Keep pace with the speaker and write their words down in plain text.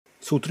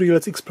So today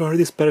let's explore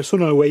this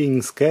personal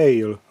weighing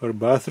scale, or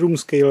bathroom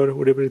scale, or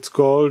whatever it's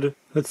called.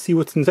 Let's see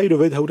what's inside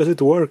of it, how does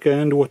it work,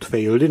 and what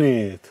failed in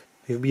it.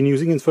 I've been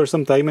using it for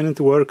some time and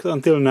it worked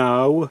until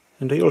now.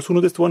 And I also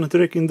noticed one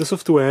trick in the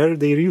software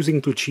they're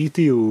using to cheat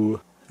you.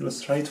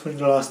 Let's try it for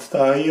the last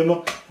time.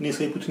 And yes,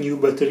 I put new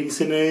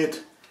batteries in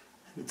it.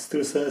 It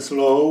still says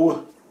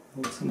low.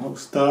 It's somehow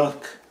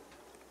stuck.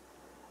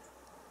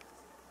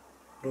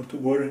 Not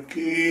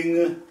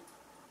working.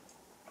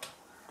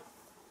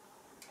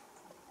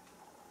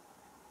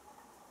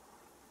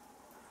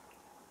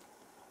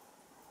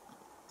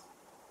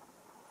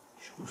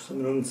 Show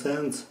some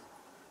nonsense.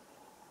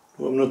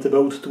 No, I'm not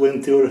about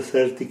 20 or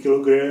 30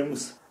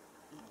 kilograms.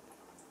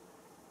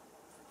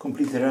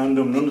 Complete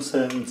random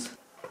nonsense.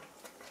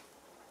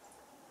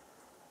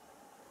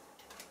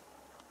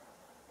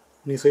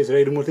 Yes, I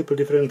tried multiple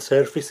different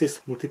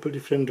surfaces, multiple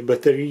different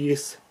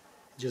batteries.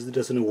 It just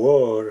doesn't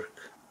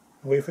work.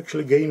 I've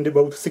actually gained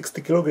about 60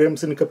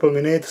 kilograms in a couple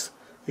minutes.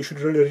 I should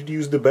really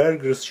reduce the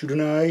burgers,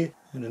 shouldn't I?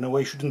 And now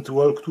I shouldn't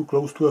walk too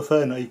close to a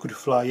fan, I could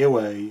fly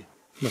away.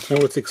 But now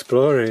let's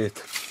explore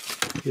it.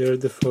 Here are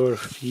the 4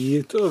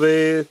 feet of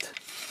it.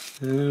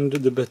 And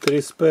the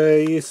battery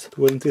space.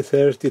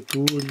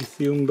 2032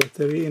 lithium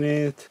battery in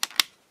it.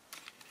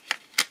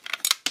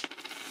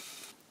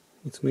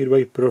 It's made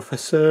by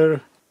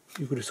Professor.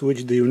 You could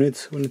switch the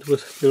units when it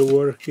was still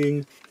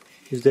working.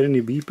 Is there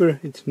any beeper?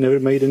 It never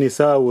made any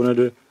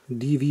sound.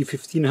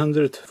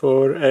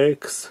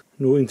 DV1504X.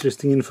 No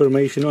interesting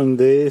information on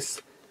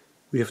this.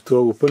 We have to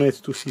open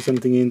it to see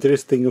something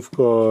interesting, of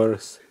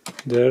course.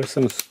 There are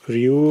some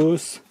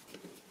screws.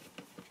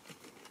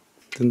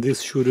 Then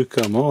this should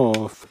come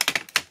off.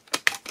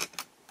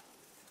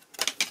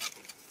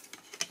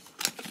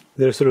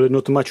 There's really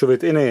not much of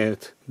it in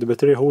it. The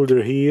battery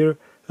holder here,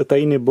 a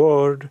tiny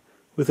board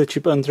with a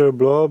chip under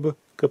blob,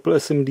 couple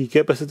SMD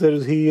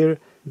capacitors here,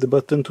 the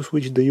button to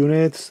switch the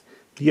units,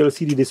 the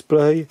LCD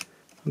display,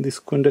 this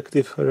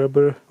conductive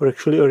rubber, or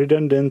actually a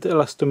redundant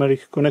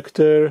elastomeric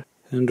connector,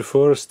 and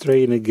 4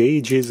 strain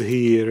gauges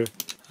here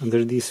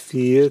under these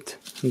feet,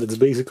 and that's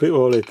basically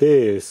all it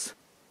is.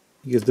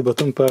 I guess the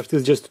bottom part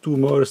is just 2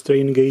 more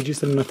strain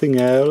gauges and nothing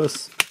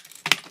else.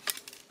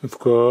 Of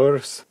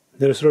course.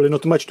 There's really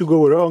not much to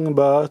go wrong,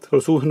 but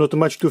also not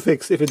much to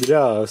fix if it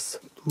does.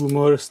 2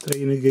 more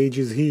strain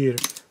gauges here,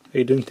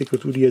 identical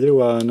to the other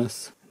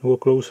ones. Now a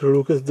closer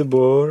look at the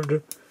board.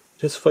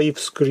 It has 5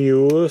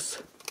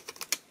 screws.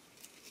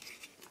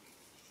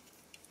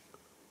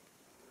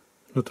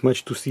 Not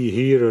much to see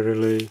here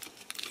really.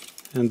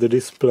 And the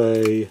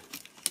display.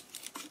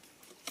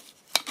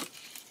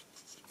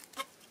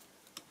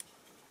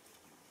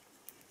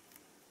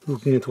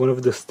 Looking at one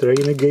of the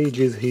strain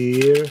gauges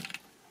here.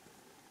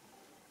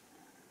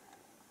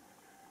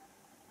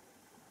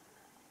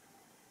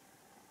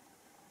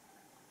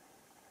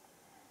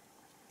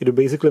 It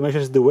basically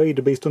measures the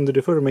weight based on the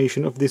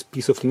deformation of this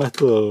piece of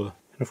metal.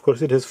 And of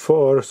course it has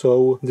 4,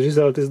 so the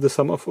result is the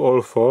sum of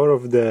all 4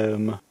 of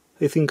them.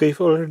 I think I've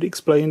already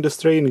explained the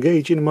strain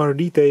gauge in more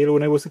detail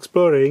when I was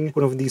exploring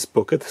one of these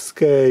pocket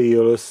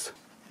scales.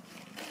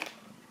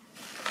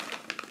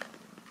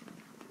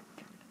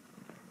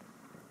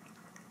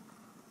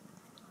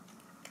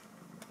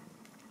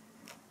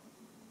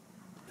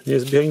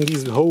 Yes, behind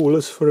these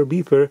holes for a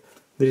beeper,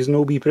 there is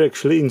no beeper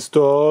actually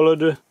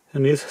installed.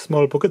 And yes,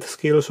 small pocket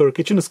scales or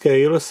kitchen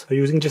scales are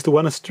using just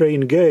 1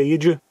 strain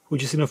gauge,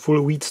 which is in a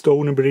full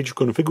Wheatstone bridge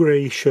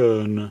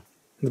configuration.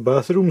 The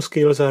bathroom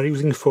scales are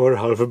using 4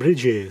 half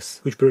bridges,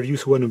 which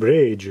produce 1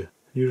 bridge.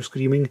 You're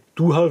screaming,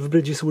 2 half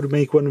bridges would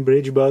make 1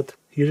 bridge, but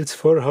here it's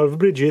 4 half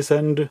bridges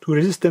and 2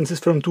 resistances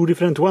from 2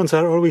 different ones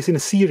are always in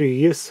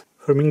series,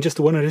 forming just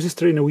 1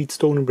 resistor in a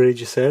Wheatstone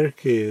bridge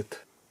circuit.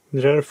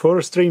 There are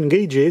 4 strain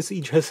gauges,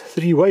 each has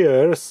 3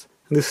 wires,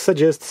 and this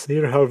suggests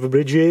they're half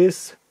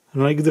bridges,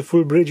 unlike the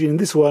full bridge in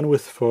this one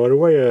with 4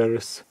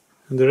 wires.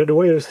 And the red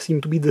wires seem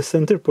to be the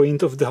center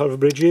point of the half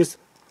bridges.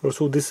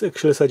 Also this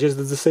actually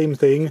suggests the same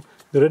thing.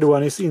 The red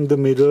one is in the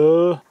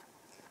middle.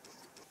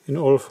 In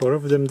all 4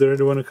 of them the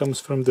red one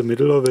comes from the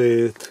middle of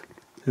it.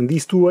 And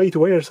these 2 white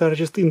wires are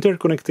just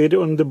interconnected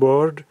on the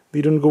board.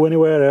 They don't go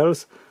anywhere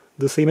else.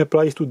 The same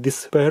applies to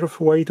this pair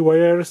of white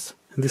wires.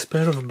 And this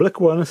pair of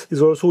black ones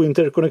is also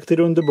interconnected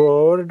on the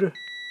board.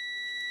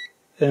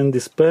 And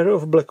this pair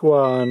of black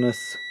ones.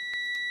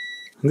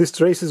 And this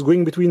trace is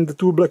going between the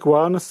 2 black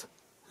ones,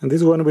 and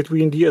this one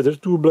between the other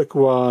 2 black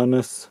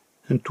ones.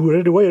 And 2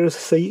 red wires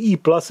say E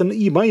plus and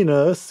E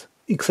minus,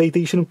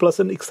 excitation plus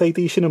and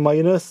excitation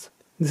minus.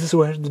 This is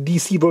where the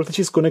DC voltage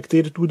is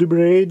connected to the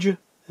bridge.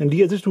 And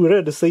the other 2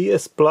 red say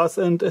S plus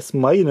and S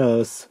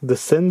minus, the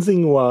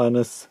sensing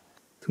ones.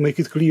 To make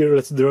it clear,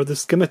 let's draw the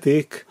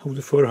schematic, how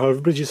the 4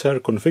 half bridges are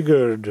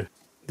configured.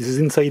 This is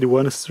inside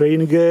 1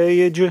 strain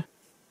gauge,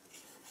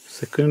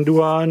 second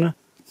one,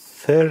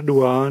 third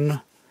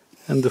one,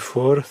 and the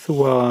 4th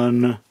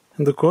one.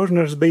 And the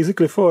corners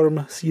basically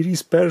form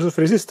series pairs of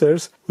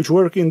resistors, which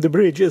work in the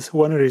bridge as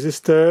 1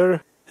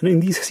 resistor. And in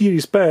these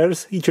series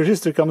pairs, each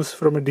resistor comes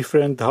from a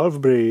different half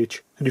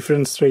bridge, a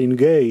different strain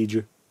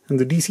gauge. and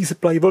the DC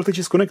supply voltage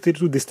is connected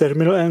to this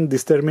terminal and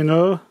this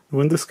terminal.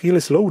 When the scale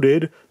is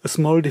loaded, a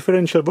small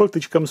differential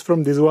voltage comes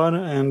from this one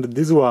and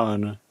this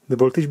one. The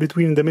voltage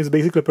between them is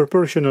basically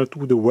proportional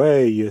to the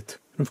weight.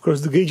 And of course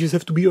the gauges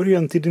have to be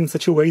oriented in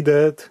such a way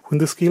that when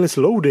the scale is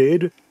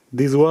loaded,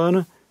 this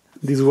one,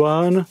 this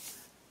one,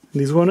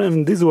 this one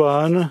and this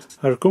one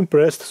are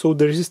compressed so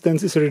the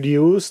resistance is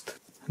reduced.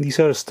 These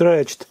are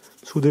stretched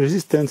so the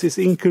resistance is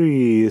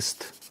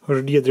increased. Or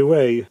the other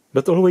way.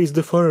 But always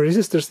the 4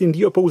 resistors in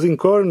the opposing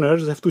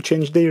corners have to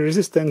change their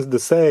resistance the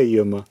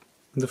same.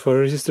 The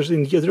 4 resistors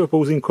in the other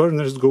opposing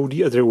corners go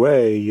the other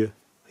way.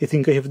 I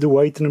think I have the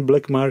white and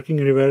black marking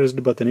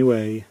reversed, but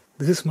anyway.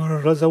 This is more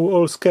or less how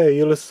all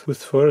scales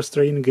with 4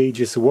 strain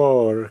gauges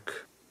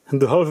work.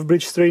 And the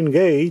half-bridge strain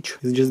gauge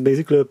is just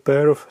basically a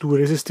pair of 2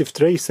 resistive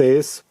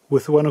traces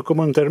with one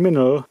common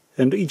terminal,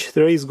 and each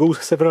trace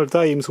goes several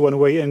times one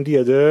way and the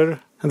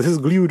other. And this is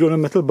glued on a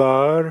metal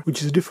bar,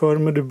 which is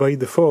deformed by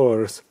the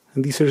force.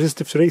 And these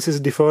resistive traces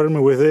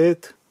deform with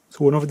it.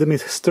 So one of them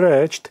is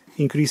stretched,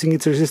 increasing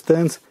its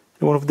resistance,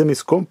 and one of them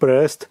is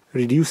compressed,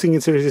 reducing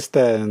its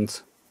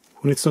resistance.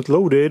 When it's not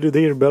loaded,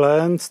 they are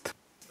balanced.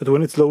 But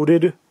when it's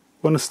loaded,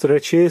 one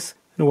stretches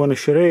and one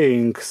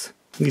shrinks.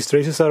 These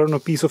traces are on a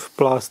piece of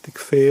plastic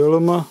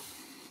film,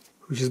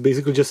 which is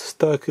basically just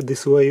stuck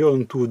this way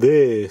onto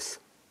this.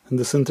 And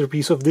the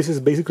centerpiece of this is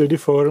basically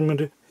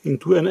deformed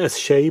into an S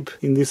shape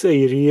in this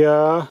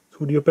area.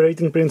 So the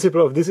operating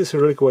principle of this is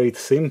really quite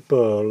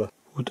simple.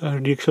 What are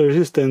the actual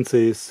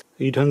resistances?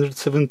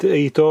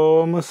 878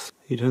 ohms,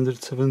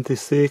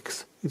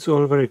 876, it's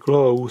all very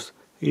close.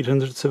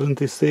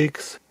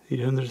 876,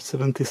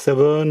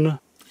 877,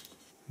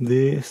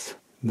 this,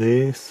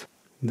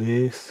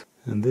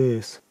 and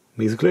this.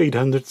 Basically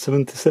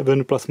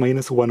 877 plus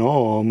minus 1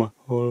 ohm,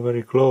 all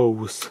very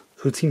close.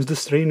 So it seems the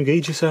strain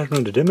gauges are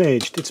not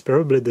damaged, it's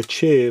probably the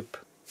chip.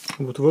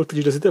 What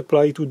voltage does it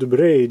apply to the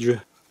bridge?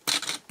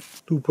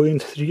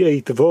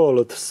 2.38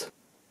 volts.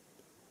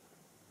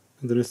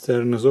 And then it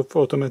turns off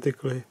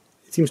automatically.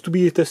 It seems to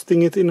be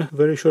testing it in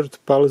very short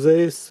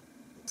pulses,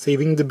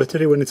 saving the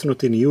battery when it's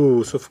not in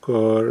use, of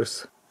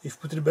course.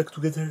 I've put it back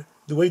together.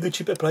 The way the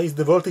chip applies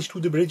the voltage to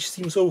the bridge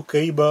seems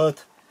okay,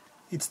 but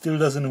it still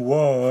doesn't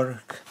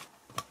work.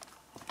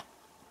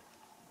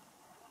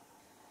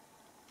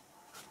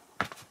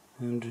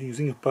 And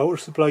using a power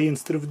supply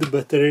instead of the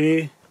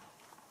battery,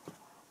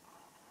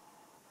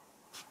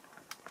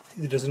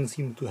 it doesn't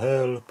seem to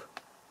help.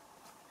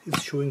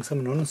 It's showing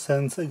some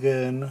nonsense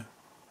again.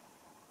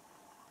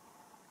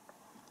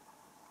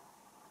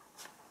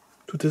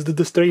 To test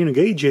the strain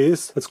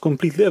gauges, let's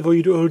completely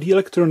avoid all the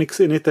electronics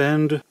in it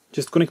and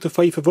just connect a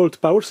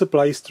 5V power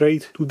supply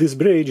straight to this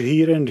bridge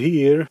here,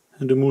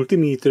 and a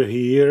multimeter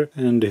here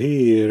and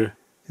here.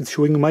 It's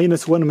showing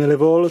minus 1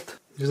 millivolt.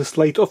 There's a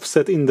slight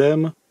offset in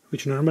them,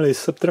 which normally is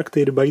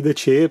subtracted by the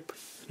chip.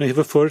 And I have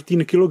a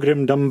 14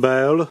 kilogram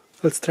dumbbell.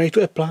 Let's try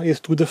to apply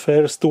it to the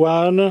first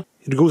one.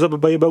 It goes up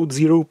by about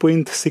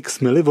 0.6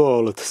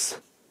 millivolts.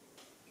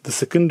 The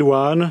second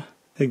one,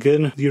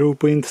 again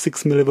 0.6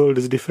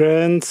 millivolts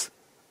difference.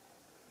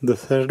 The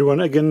third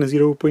one, again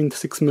 0.6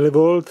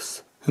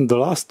 millivolts. And the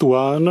last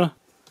one,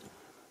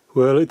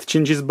 well, it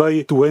changes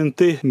by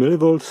 20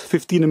 millivolts,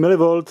 15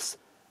 millivolts.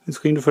 It's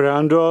kind of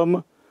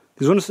random.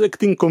 This one is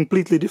acting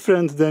completely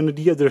different than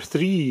the other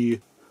 3.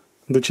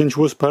 The change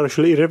was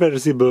partially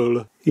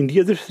irreversible. In the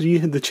other 3,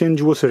 the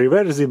change was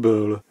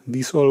reversible.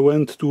 These all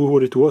went to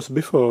what it was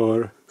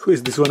before. So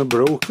is this one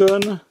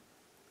broken?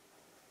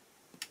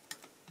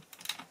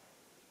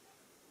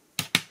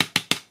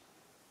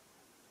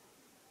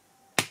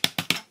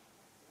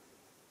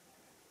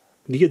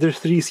 The other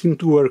 3 seem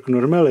to work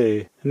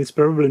normally, and it's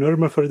probably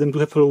normal for them to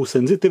have low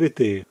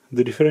sensitivity.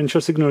 The differential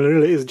signal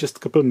really is just a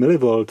couple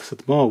millivolts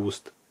at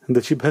most. And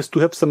the chip has to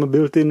have some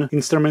built-in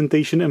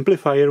instrumentation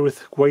amplifier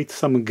with quite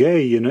some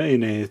gain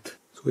in it.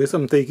 So yes,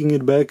 I'm taking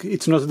it back.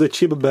 It's not the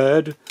chip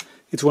bad,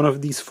 it's one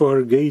of these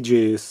 4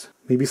 gauges.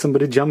 Maybe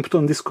somebody jumped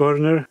on this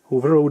corner,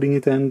 overloading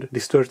it and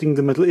distorting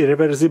the metal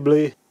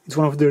irreversibly. It's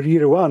one of the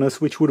rear ones,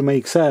 which would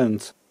make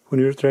sense. When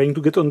you're trying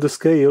to get on the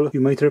scale,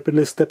 you might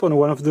rapidly step on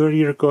one of the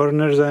rear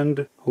corners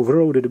and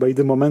overload it by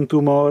the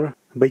momentum, or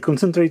by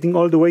concentrating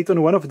all the weight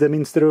on one of them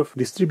instead of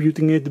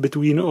distributing it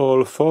between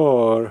all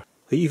 4.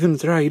 I even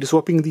tried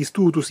swapping these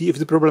 2 to see if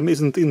the problem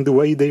isn't in the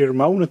way they are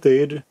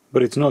mounted,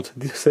 but it's not.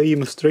 The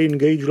same strain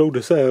gauge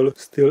load cell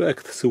still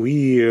acts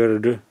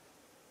weird.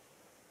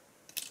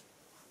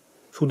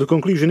 So the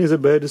conclusion is a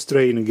bad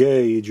strain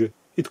gauge.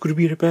 It could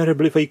be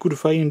repairable if I could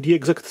find the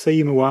exact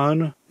same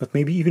one, but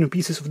maybe even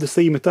pieces of the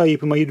same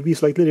type might be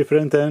slightly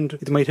different and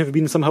it might have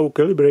been somehow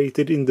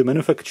calibrated in the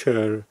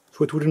manufacture,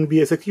 so it wouldn't be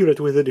as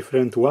accurate with a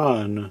different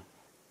one.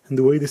 And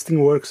the way this thing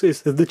works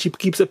is that the chip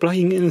keeps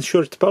applying in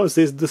short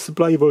pulses the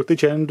supply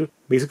voltage and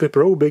basically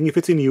probing if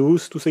it's in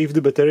use to save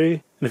the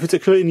battery. And if it's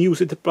actually in use,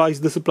 it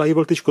applies the supply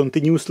voltage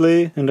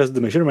continuously and does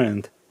the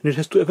measurement. And it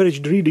has to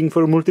average the reading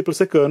for multiple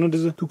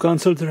seconds to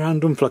cancel the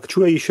random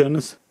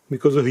fluctuations.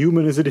 Because a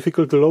human is a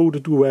difficult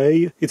load to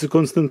weigh, it's a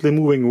constantly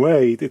moving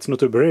weight, it's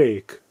not a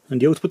brick.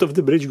 And the output of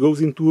the bridge goes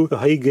into a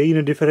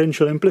high-gain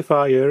differential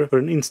amplifier or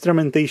an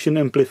instrumentation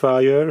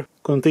amplifier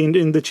contained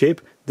in the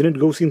chip, then it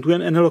goes into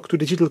an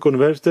analog-to-digital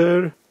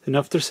converter, and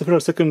after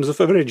several seconds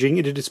of averaging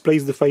it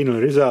displays the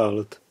final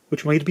result,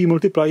 which might be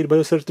multiplied by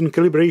a certain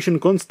calibration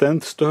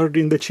constant stored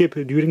in the chip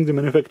during the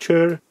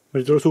manufacture,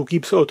 but it also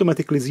keeps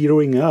automatically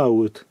zeroing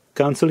out,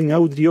 cancelling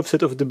out the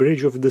offset of the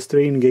bridge of the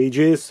strain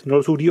gauges and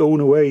also the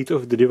own weight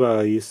of the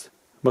device.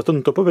 But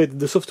on top of it,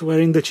 the software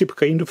in the chip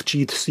kind of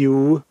cheats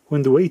you.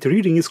 When the weight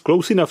reading is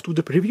close enough to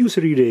the previous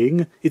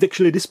reading, it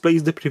actually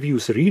displays the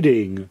previous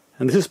reading.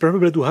 And this is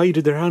probably to hide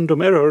the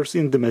random errors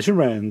in the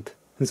measurement.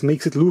 This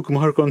makes it look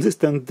more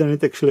consistent than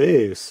it actually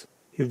is.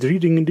 If the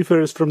reading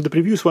differs from the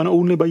previous one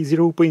only by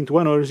 0.1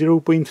 or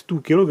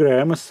 0.2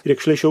 kilograms, it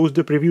actually shows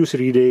the previous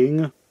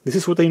reading. This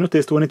is what I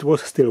noticed when it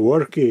was still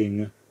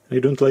working. I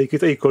don't like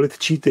it, I call it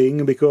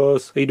cheating,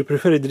 because I'd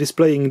prefer it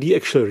displaying the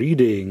actual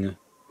reading.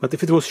 But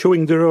if it was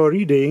showing the raw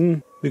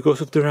reading,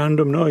 because of the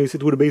random noise,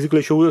 it would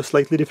basically show a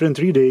slightly different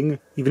reading,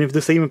 even if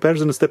the same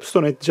person steps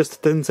on it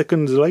just 10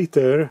 seconds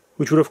later,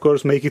 which would of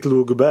course make it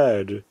look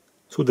bad.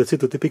 So that's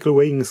it, a typical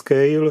weighing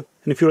scale.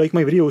 And if you like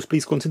my videos,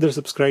 please consider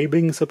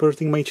subscribing,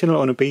 supporting my channel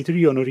on a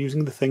Patreon or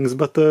using the thanks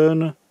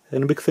button.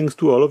 And big thanks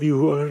to all of you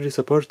who already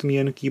support me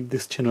and keep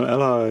this channel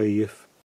alive.